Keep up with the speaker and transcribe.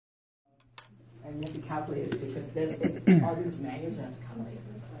And you have to calculate it too, because there's all these manuals you have to calculate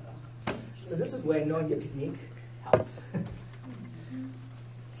it. So this is where knowing your technique helps.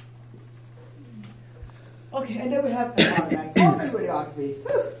 Okay, and then we have an automatic radiography.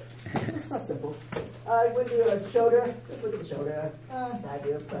 It's so simple. When you do a shoulder, just look at the shoulder, side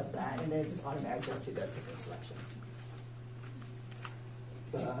view, press that, and then it just automatically goes to the different selections.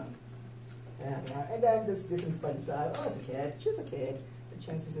 So, and then this difference by the side. Oh, it's a kid, just a kid. The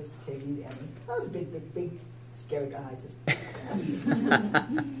chances is KD, and oh, it's a big, scary guy.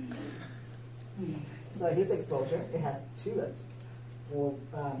 So here's the exposure. It has two legs for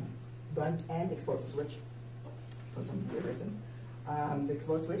blunt and exposure switch for some weird reason. The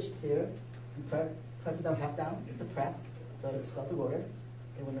exposure switch here, you press it down half down, it's a prep, so it's got the rotor.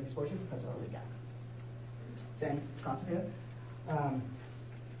 And when the exposure, press it all the way down. Same concept here.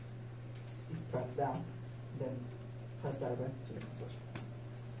 Just press down, then press that over to the exposure.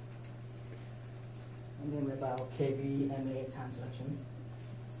 And then we have our KV, MA time selections.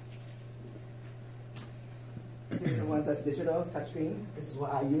 Here's the ones that's digital touchscreen. This is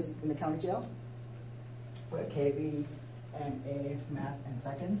what I use in the county jail. Where KV, MA, math, and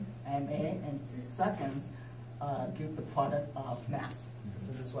second. MA and seconds give the product of maths.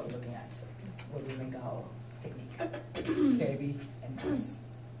 So this is what we're looking at when we make our technique. KV and maths.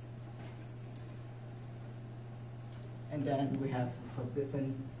 And then we have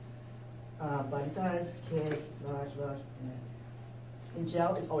different body size, kid, large. In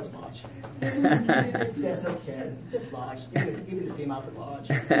gel, it's always large. There's no kid, just large. Even the female are large.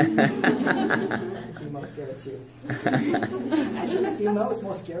 The female's scary too. Actually, the female is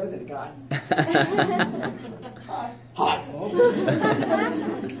more scary than the guy. Hot.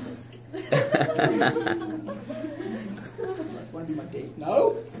 So scary. Want to be my date?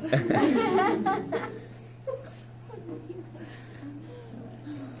 No.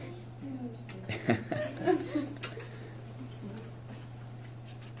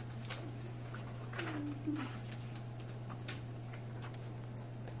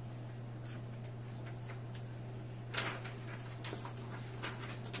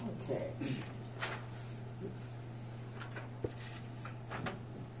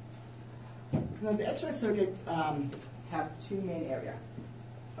 Now the X-ray circuit have two main areas,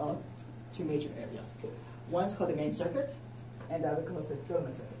 or two major areas. One's called the main circuit, and the other called the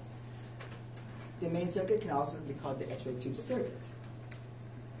filament circuit. The main circuit can also be called the X-ray tube circuit.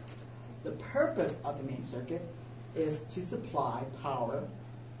 The purpose of the main circuit is to supply power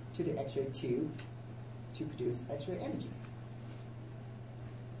to the X-ray tube to produce X-ray energy.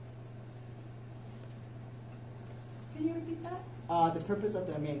 Can you repeat that? The purpose of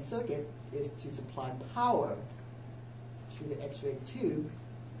the main circuit is to supply power to the X-ray tube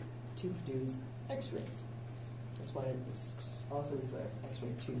to produce X-rays. That's why it's also referred as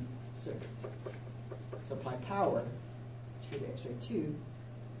X-ray tube circuit. Supply power to the X-ray tube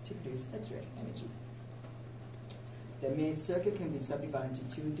to produce X-ray energy. The main circuit can be subdivided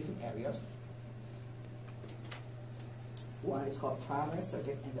into two different areas. One is called primary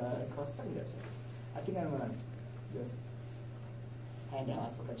circuit and the other is called secondary circuit. I think I'm going to just hand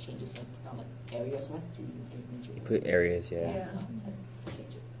out, I forgot to change this on like areas one. You put areas, yeah.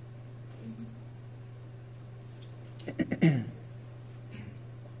 Change it.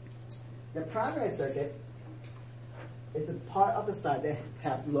 The primary circuit is a part of the side that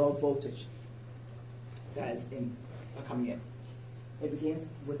have low voltage that is coming in. It begins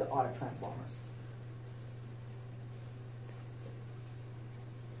with the auto transformers.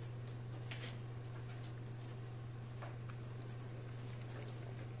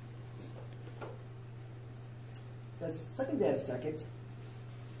 The secondary circuit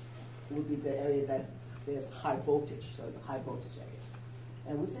would be the area that there's high voltage, so it's a high voltage area.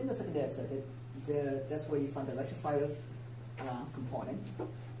 And within the secondary circuit, that's where you find the rectifiers component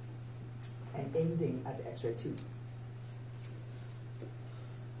and ending at the X-ray tube.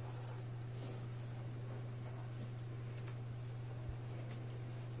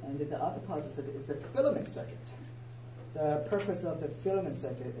 And then the other part of the circuit is the filament circuit. The purpose of the filament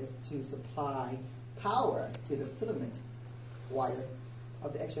circuit is to supply power to the filament wire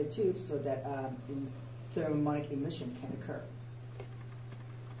of the X-ray tube so that thermonic emission can occur.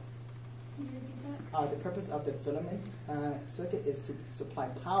 Can you repeat that? The purpose of the filament circuit is to supply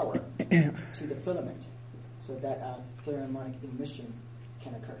power to the filament so that thermonic emission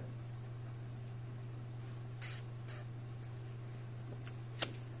can occur.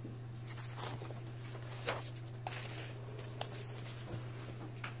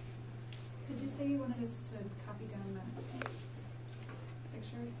 Did you say you wanted us to copy down that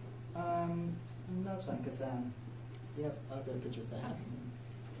picture? No, it's fine because you have other pictures that I have.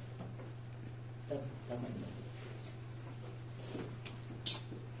 That's my email.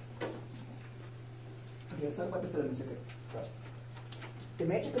 Okay, let's talk about the filament circuit first. The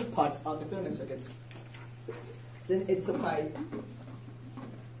major parts of the filament circuits, since it's supply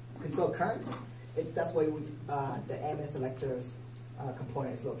control current, that's where the MA selector's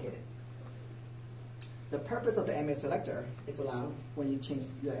component is located. The purpose of the MA selector is allow, when you change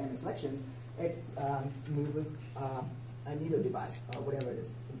the MA selections, it moves a needle device, or whatever it is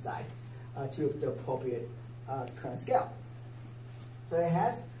inside, to the appropriate current scale. So it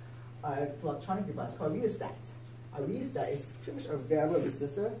has an electronic device called a rheostat. A rheostat is pretty much a variable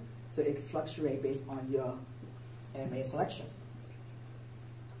resistor, so it can fluctuate based on your MA selection.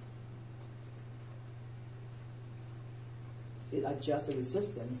 It adjusts the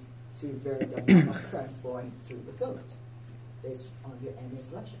resistance to vary the amount of current flowing through the filament based on your MA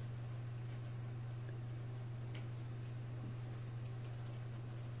selection.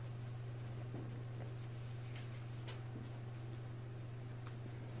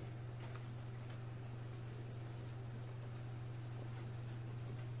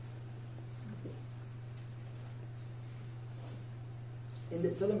 In the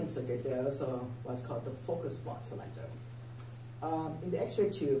filament circuit, there are also what's called the focus spot selector. In the X-ray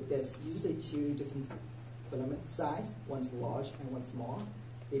tube, there's usually two different filament size. One's large and one's small,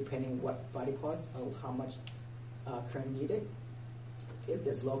 depending on what body parts or how much current needed. If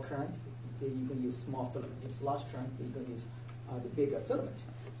there's low current, then you can use small filament. If it's large current, then you can use the bigger filament.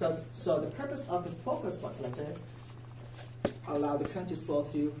 So the purpose of the focus spot selector allow the current to flow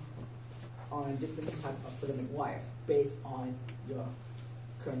through on different type of filament wires based on your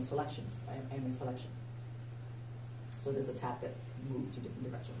current selections, MA selection. So there's a tap that moves to different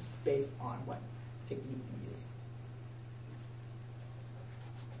directions based on what technique you use.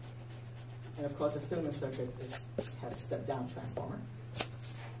 And of course, the filament circuit has a step-down transformer,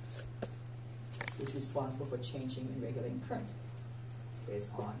 which is responsible for changing and regulating current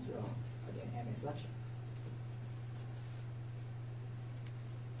based on your, again, MA selection.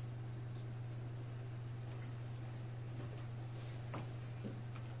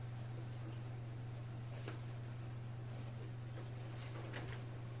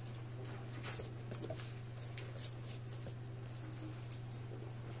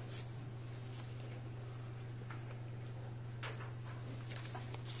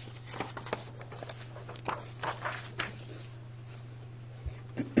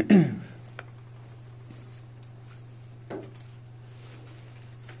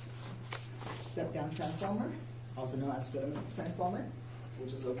 Step-down transformer, also known as filament transformer,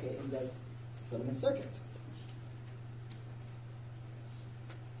 which is located in the filament circuit.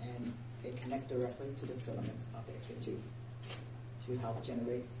 And it connects directly to the filaments of the X-ray tube to help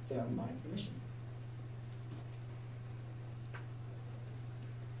generate thermal emission.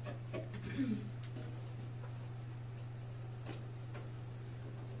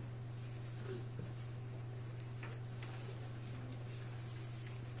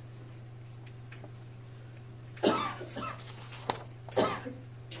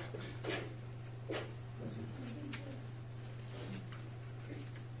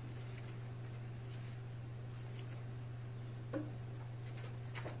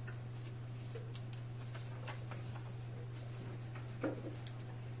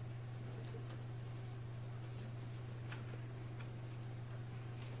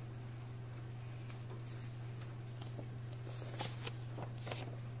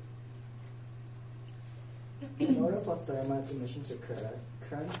 In order for thermal emission to occur,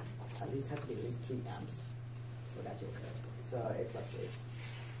 current at least has to be at least 3 amps for that to occur. So it fluctuates.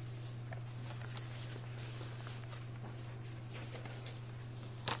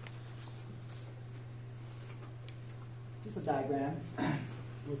 Just a diagram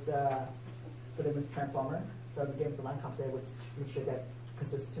with the filament transformer. So we get the line compensator, which make sure that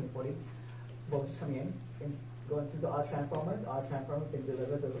consists of 240 voltage coming in and going through the R transformer. The R transformer can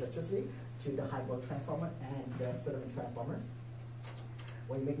deliver those electricity to the high volt transformer and the filament transformer.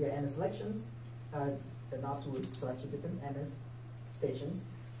 When you make your MS selections, the knobs will select your different MS stations,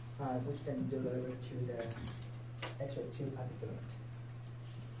 which then deliver to the X-ray tube at the filament.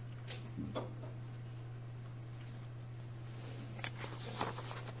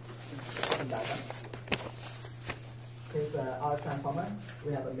 Here's the R transformer.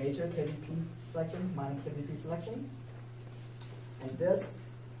 We have a major KVP selection, minor KVP selections, and this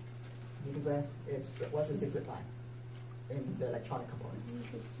is what's the exit line in the electronic component.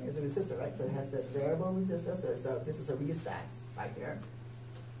 It's a resistor, right? So it has this variable resistor. So this is a rheostat right here.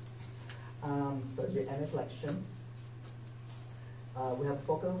 So it's your MA selection. We have a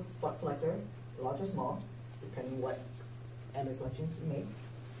focal spot selector, large or small, depending what MA selections you make.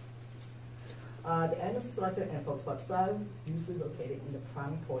 The end selector and focus spot side usually located in the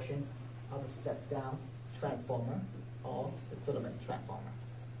primary portion of the step-down transformer or the filament transformer.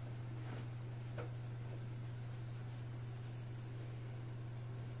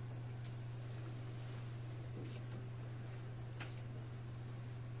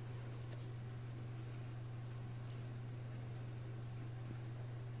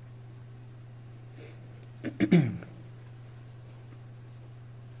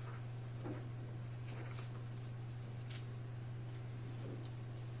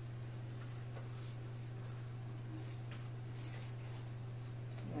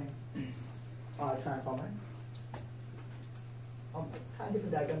 Transformer. Kind of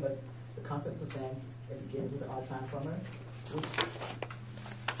different diagram, but the concept is the same. It begins with the R transformer, which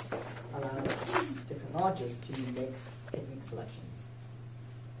allows technologists to make technique selections.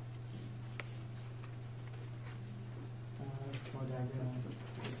 More diagram,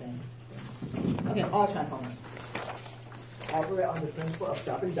 the same. Okay, R transformers operate on the principle of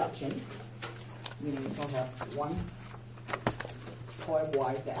self-induction, meaning it's going to have one coil of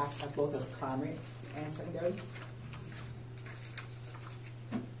wire that acts as both as primary and secondary.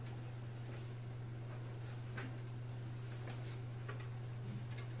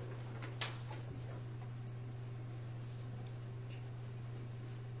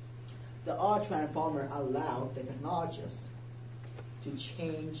 The R transformer allows the technologist to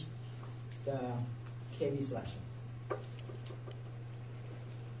change the kV selection.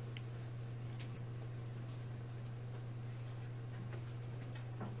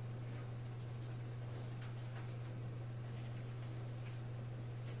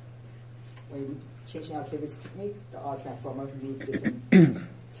 When you change out KV's technique, the R transformer moves different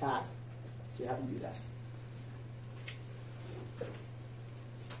tasks to help you do that.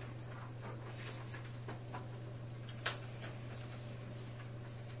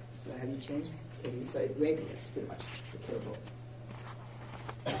 So have you changed KV? So it regulates pretty much the kilovolts.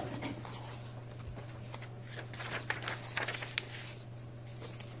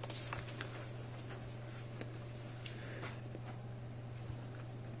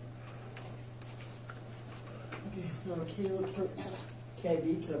 So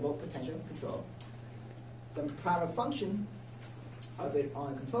kV, kilovolt potential control. The primary function of it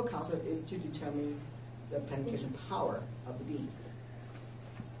on a control console is to determine the penetration power of the beam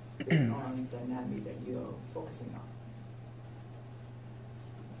based on the anatomy that you're focusing on.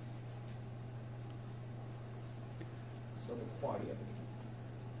 So the quality of the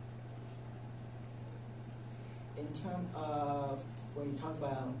beam. In terms of when you talk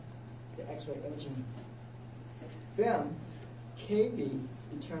about the X-ray imaging film, kV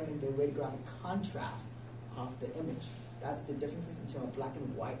determines the radiographic contrast of the image. That's the differences in terms of black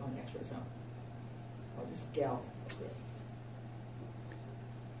and white on X-ray film, or the scale of it.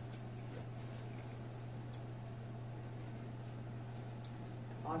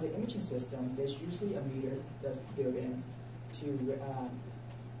 On the imaging system, there's usually a meter that's built in to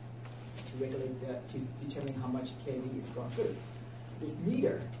regulate to determine how much kV is going through. This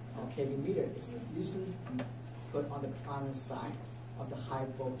meter, or kV meter, is usually put on the primary side of the high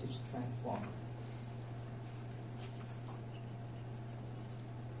voltage transformer.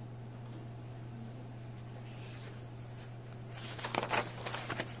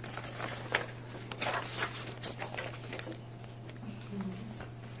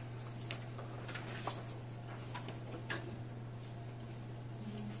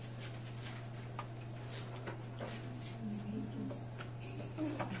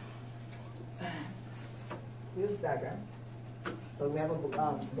 Here's the diagram. So we have a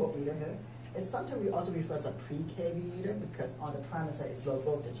voltmeter here. And sometimes we also refer to a pre-kV meter because on the primary side it's low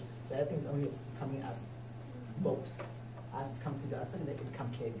voltage. So everything only is coming as volt. As it comes to the other side, it can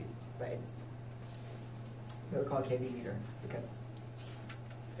become kV. Right? We call kV meter because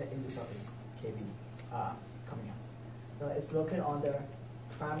the end result is kV coming out. So it's located on the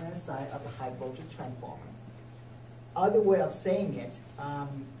primary side of the high voltage transformer. Other way of saying it,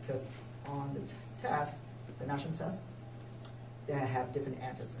 because on the test, the national test, they have different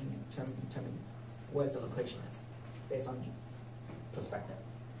answers in terms of determining where the location is based on perspective.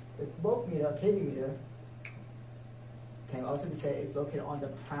 The voltmeter, kV meter, can also be said is located on the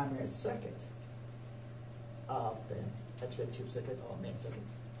primary circuit of the X-ray tube circuit or main circuit.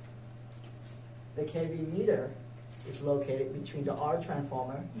 The kV meter is located between the R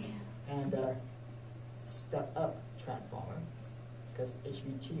transformer and the step-up transformer, because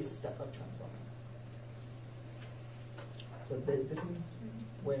HVT is a step-up transformer. So there's different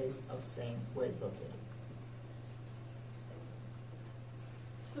ways of saying where it's located.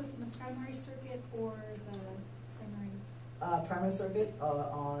 So it's in the primary circuit or the primary primary circuit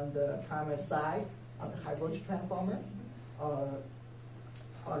on the primary side of the high voltage transformer,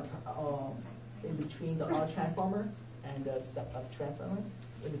 in between the R transformer and the step-up transformer,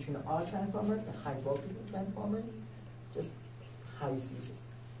 in between the R transformer, the high voltage transformer, just how you see this.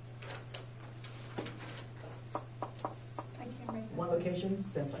 I can't make that. One location,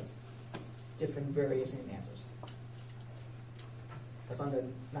 same place. Different variation in answers. Because on the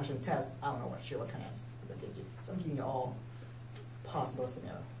national test, I don't know what kind of answer they give you. So I'm giving you all possible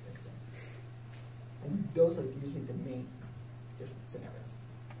scenarios. And those are usually the main different scenarios.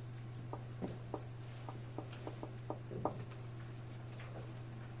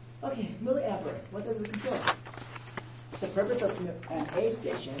 Okay, milliampere. What does it control? The purpose of an A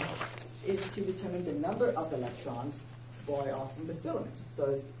station is to determine the number of the electrons boil off from the filament. So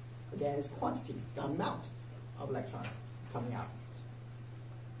it's, again, it's quantity, the amount of electrons coming out.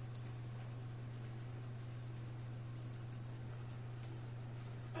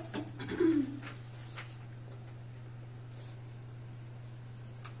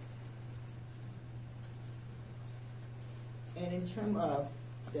 And in terms of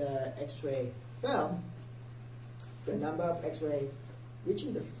the X-ray film, the number of X-ray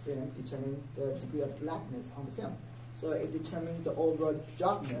reaching the film determines the degree of blackness on the film. So it determines the overall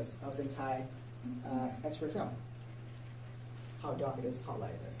darkness of the entire X-ray film. How dark it is, how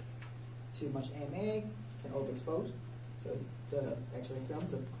light it is. Too much MA can overexpose, so the X-ray film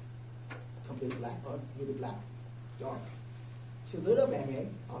will completely black or really black, dark. Too little of MA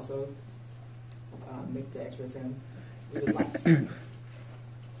also make the X-ray film really light. And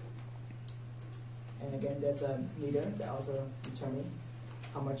again, there's a meter that also determines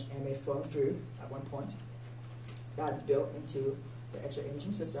how much MA flow through at one point. That's built into the X-ray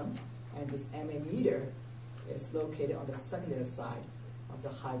imaging system, and this MA meter is located on the secondary side of the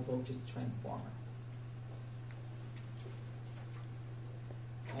high voltage transformer.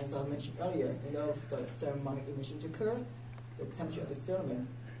 As I mentioned earlier, in order for the thermonic emission to occur, the temperature of the filament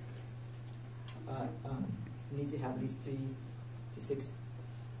need to have at least 3 to 6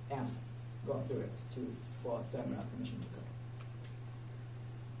 amps going through it for thermal emission to occur.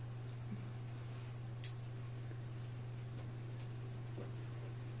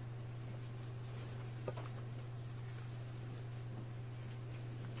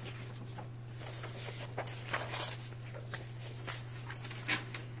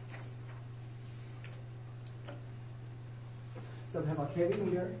 So we have a KV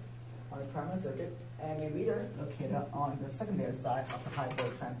meter on the primary circuit and a meter located on the secondary side of the high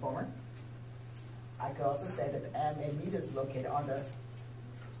voltage transformer. I could also say that the MA meter is located on the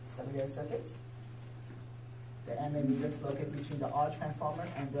secondary circuit. The MA meter is located between the R transformer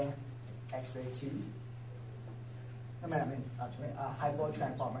and the X-ray tube. High voltage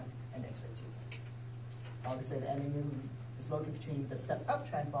transformer and X-ray tube. I would say the MA meter is located between the step-up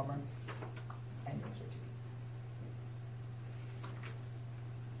transformer and the X-ray tube.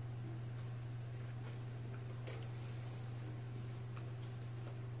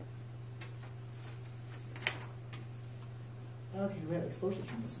 Okay, we have exposure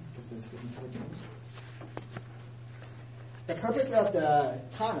timers because there's different type of timers. The purpose of the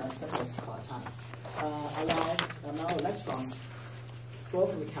timer, sometimes called timer, allows the amount of electrons flow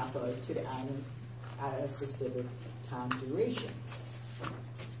from the cathode to the anode at a specific time duration.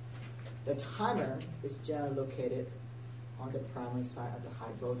 The timer is generally located on the primary side of the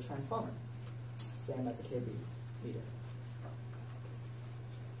high voltage transformer, same as a kV meter.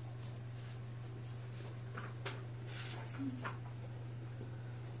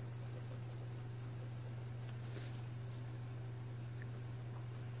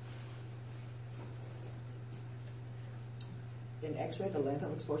 In X-ray, the length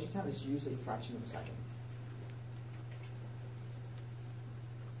of exposure time is usually a fraction of a second.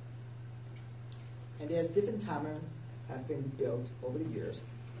 And there's different timers have been built over the years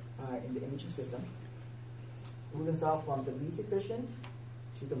in the imaging system. We can start from the least efficient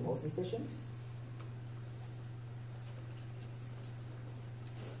to the most efficient.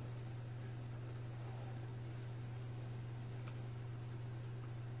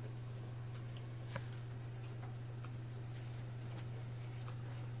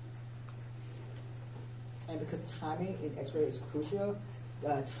 And because timing in X-ray is crucial,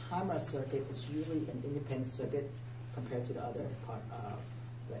 the timer circuit is usually an independent circuit compared to the other part of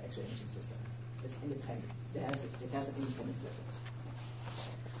the X-ray imaging system. It's independent. It has an independent circuit.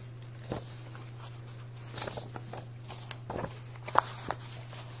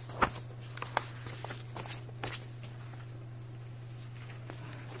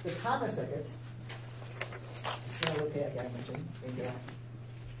 The timer circuit is going to look at, like I mentioned, in the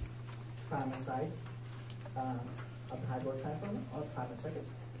primary side. of the high volt transformer or primary circuit,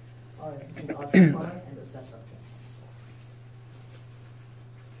 or between the auto transformer and the step structure.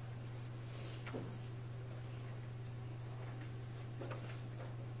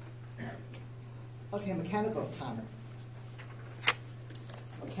 Okay, mechanical timer.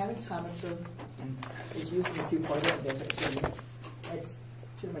 Mechanical timer is used in a few parts of data. It's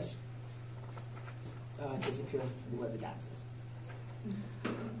pretty much disappearing with the gases.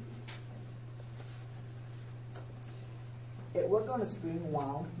 It works on a spring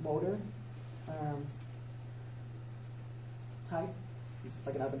wound motor type. It's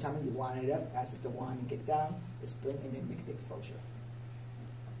like an oven timer. You wind it up as the wind get down, the spring, and then make the exposure.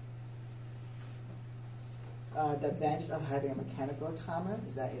 The advantage of having a mechanical timer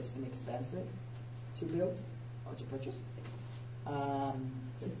is that it's inexpensive to build or to purchase.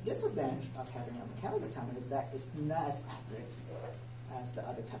 The disadvantage of having a mechanical timer is that it's not as accurate as the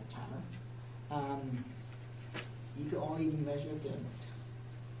other type of timer. You can only measure the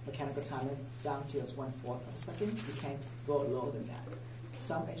mechanical timer down to as 1/4 of a second. You can't go lower than that.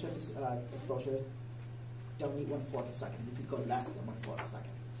 Some extra exposure don't need 1/4 of a second. You could go less than 1/4 of a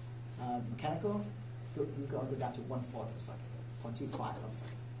second. Mechanical, you can go down to 1/4 of a second, 0.25 of a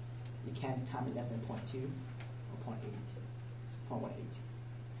second. You can't time it less than 0.2 or 0.18.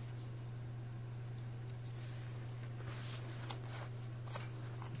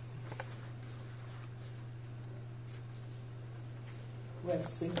 We have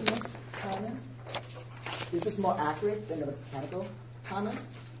synchronous timer. This is more accurate than the mechanical timer.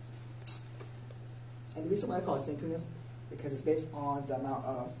 And the reason why I call it synchronous because it's based on the amount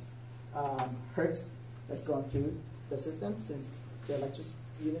of hertz that's going through the system. Since the electric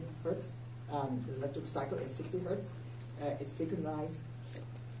unit hertz, the electric cycle is 60 hertz. It's synchronized.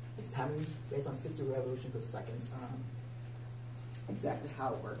 It's timing based on 60 revolutions per second. Exactly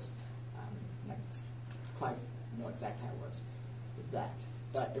how it works. Not quite know exactly how it works with that.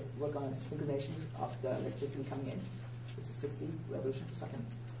 But it works on synchronizations of the electricity coming in, which is 60 revolutions per second.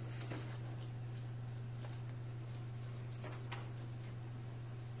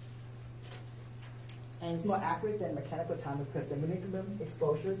 And it's more accurate than mechanical timer because the minimum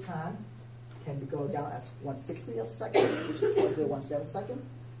exposure time can go down as 1/60 of a second, which is 0.017 second,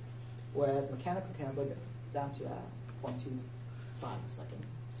 whereas mechanical can go down to 0.25 a second.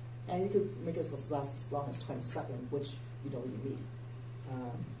 And you could make it last as long as 20 seconds, which you don't really need.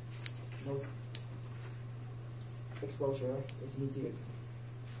 Most exposure, if you need to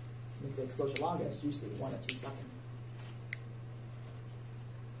make the exposure longer, it's usually 1 or 2 seconds.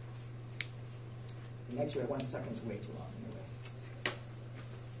 And actually 1 second is way too long anyway.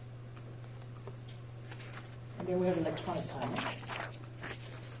 And then we have electronic timer.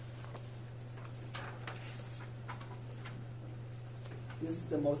 This is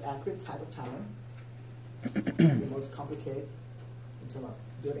the most accurate type of timer, the most complicated in terms of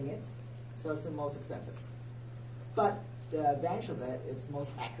building it, so it's the most expensive. But the advantage of that is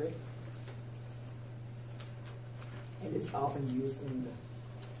most accurate, and it's often used in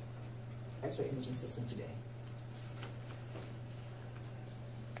the X-ray imaging system today.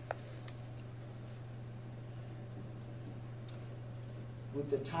 With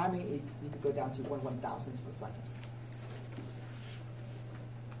the timing, you could go down to 1/1000th of a second.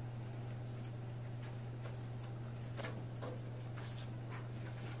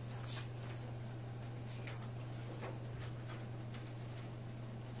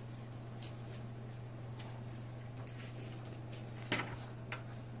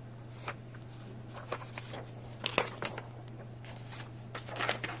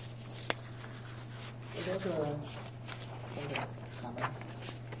 There's a timer.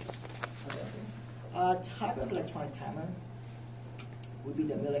 Okay. Type of electronic timer would be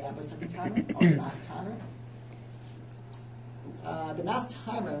the milliamp per second timer or the mass timer. The mass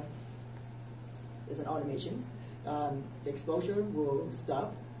timer is an automation. The exposure will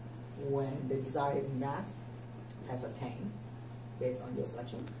stop when the desired mass has attained based on your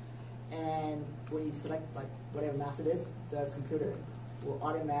selection. And when you select like whatever mass it is, the computer will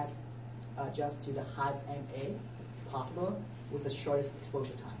automatically adjust to the highest MA possible with the shortest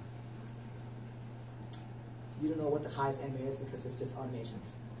exposure time. You don't know what the highest MA is because it's just automation.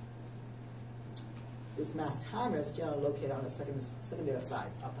 This mass timer is generally located on the secondary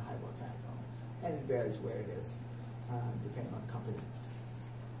side of the high volt transformer, and it varies where it is, depending on the company.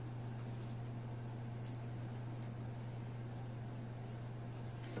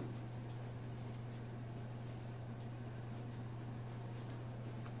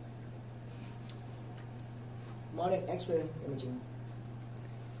 Modern X-ray imaging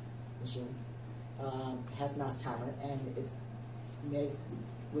machine has mass timer, and it's made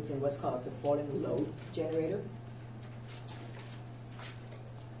within what's called the falling load generator.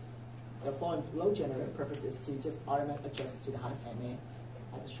 The for load generator purpose is to just automatically adjust to the hottest MA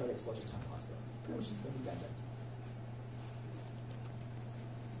at the short exposure time possible. Pretty much just redundant.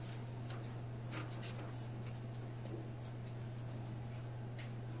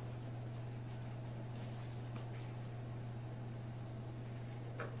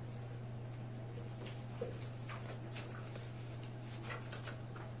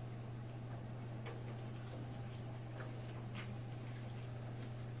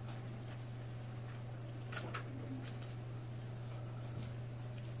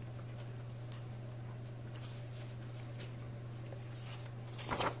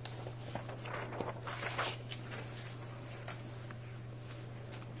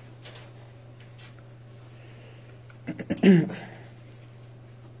 I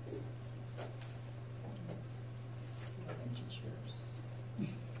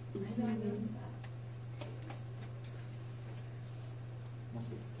noticed that. Must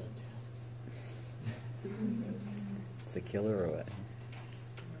be fantastic. It's a killer or what?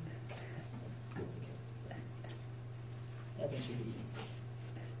 Everything should be easy.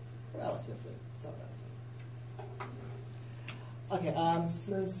 Relatively. It's all relative. Okay,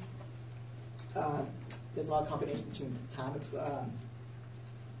 since there's a lot of combination between time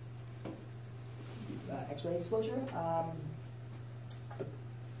X-ray exposure,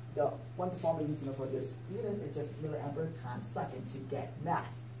 the one formula you need to know for this unit is just milliampere times second to get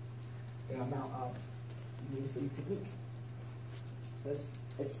mass, the amount of needed for your technique. So it's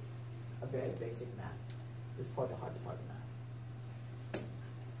a very basic math. This is part the hardest part of math.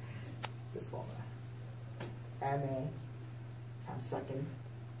 This formula. MA times second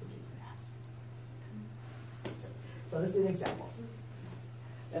to get mass. So let's do an example.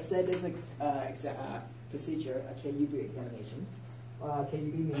 Let's say there's a procedure, a KUB examination.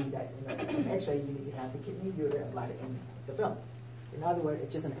 KUB meaning that in X-ray you need to have the kidney, ureter, and bladder in the film. In other words,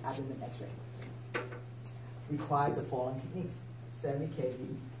 it's just an abdomen X-ray. Requires the following techniques: 70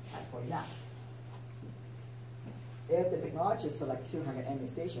 kV at 40 mass. If the technologists select 200 MA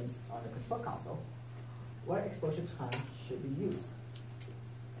stations on the control console, what exposure time should be used?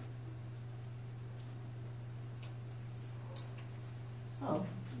 So,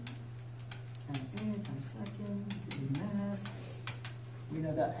 MA times second, mass. We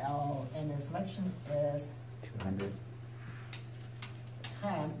know that our MA selection is 200.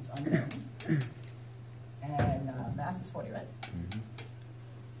 time is unknown, and mass is 40, right? Mm-hmm.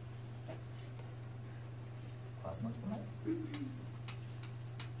 Cross multiply.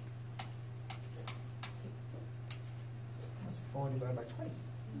 That's 4 divided by 20.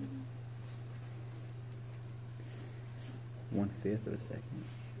 1/5 of a second.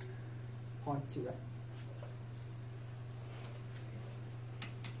 0.2, right?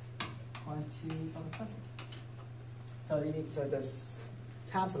 0.2 of a second. So this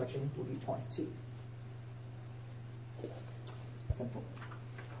time selection will be 0.2. Simple.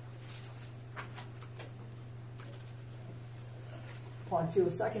 0.2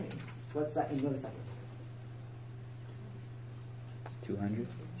 a second. What's that in millisecond? 200.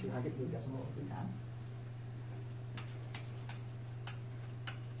 200 with decimal 3 times.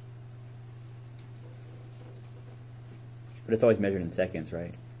 But it's always measured in seconds,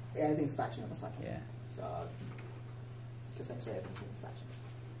 right? Everything's fraction of a second. Yeah. So, because X-ray everything's in fractions.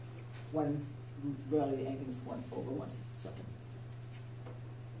 Rarely anything's 1/1 second.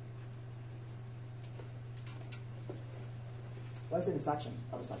 What's the fraction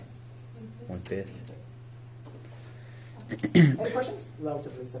of a second? 1/5. Any questions?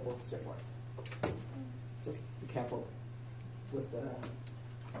 Relatively simple, straightforward. Just be careful with the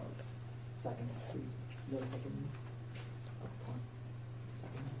second, millisecond, point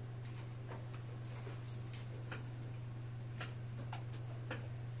second.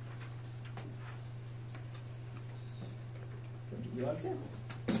 It's going to give you an example.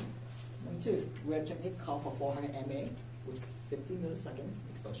 Number 2, we have a technique called for 400 MA with 50 milliseconds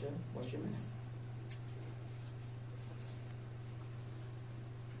exposure moisture mass.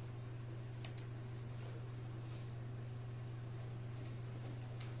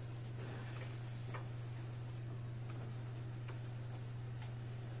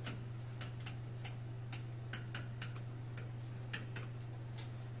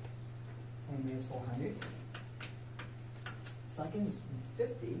 MA is 400. Seconds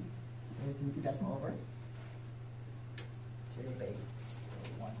 50, so we can move the decimal over to the base. So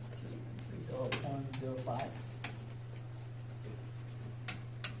 1, 2, 3, so 0.05.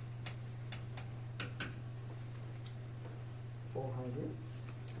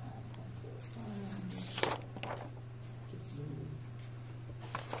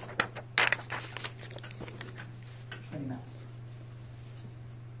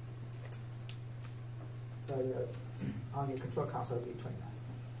 So on your control console, it'll be 20 watts.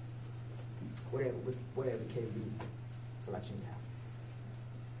 Whatever kV selection you have.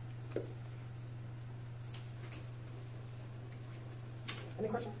 Any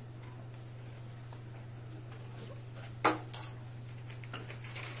question?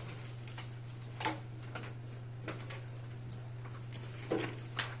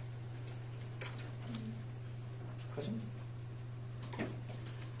 Questions?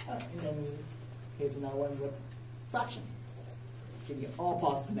 And then here's another one with fraction. Give you all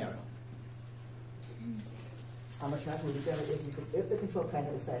possible scenario. How much mass will you generate if the control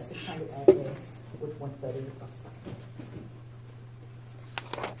panel is set at 600 ampere with 1/30 of a second?